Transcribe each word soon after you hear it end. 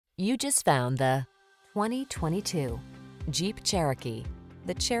You just found the 2022 Jeep Cherokee.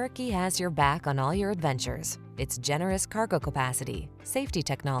 The Cherokee has your back on all your adventures. Its generous cargo capacity, safety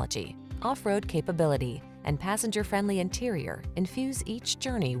technology, off-road capability, and passenger-friendly interior infuse each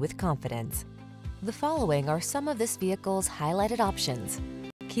journey with confidence. The following are some of this vehicle's highlighted options: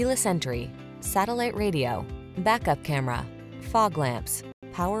 keyless entry, satellite radio, backup camera, fog lamps,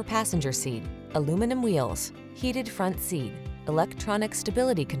 power passenger seat, aluminum wheels, heated front seat, electronic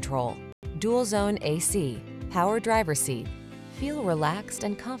stability control, dual zone AC, power driver seat. Feel relaxed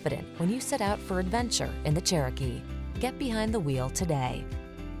and confident when you set out for adventure in the Cherokee. Get behind the wheel today.